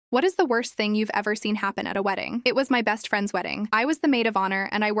What is the worst thing you've ever seen happen at a wedding? It was my best friend's wedding. I was the maid of honor,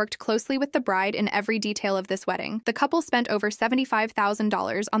 and I worked closely with the bride in every detail of this wedding. The couple spent over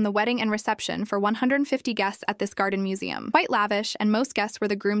 $75,000 on the wedding and reception for 150 guests at this garden museum. Quite lavish, and most guests were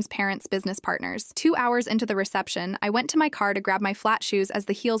the groom's parents' business partners. 2 hours into the reception, I went to my car to grab my flat shoes as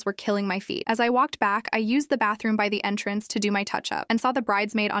the heels were killing my feet. As I walked back, I used the bathroom by the entrance to do my touch-up, and saw the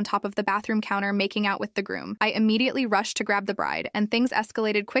bridesmaid on top of the bathroom counter making out with the groom. I immediately rushed to grab the bride, and things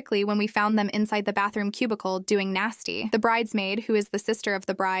escalated quickly when we found them inside the bathroom cubicle doing nasty. The bridesmaid, who is the sister of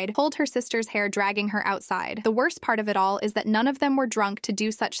the bride, pulled her sister's hair, dragging her outside. The worst part of it all is that none of them were drunk to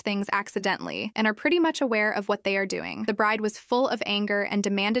do such things accidentally, and are pretty much aware of what they are doing. The bride was full of anger and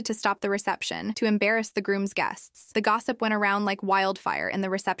demanded to stop the reception to embarrass the groom's guests. The gossip went around like wildfire in the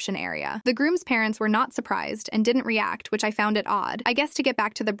reception area. The groom's parents were not surprised and didn't react, which I found it odd. I guess to get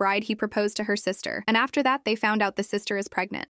back to the bride, he proposed to her sister, and after that they found out the sister is pregnant.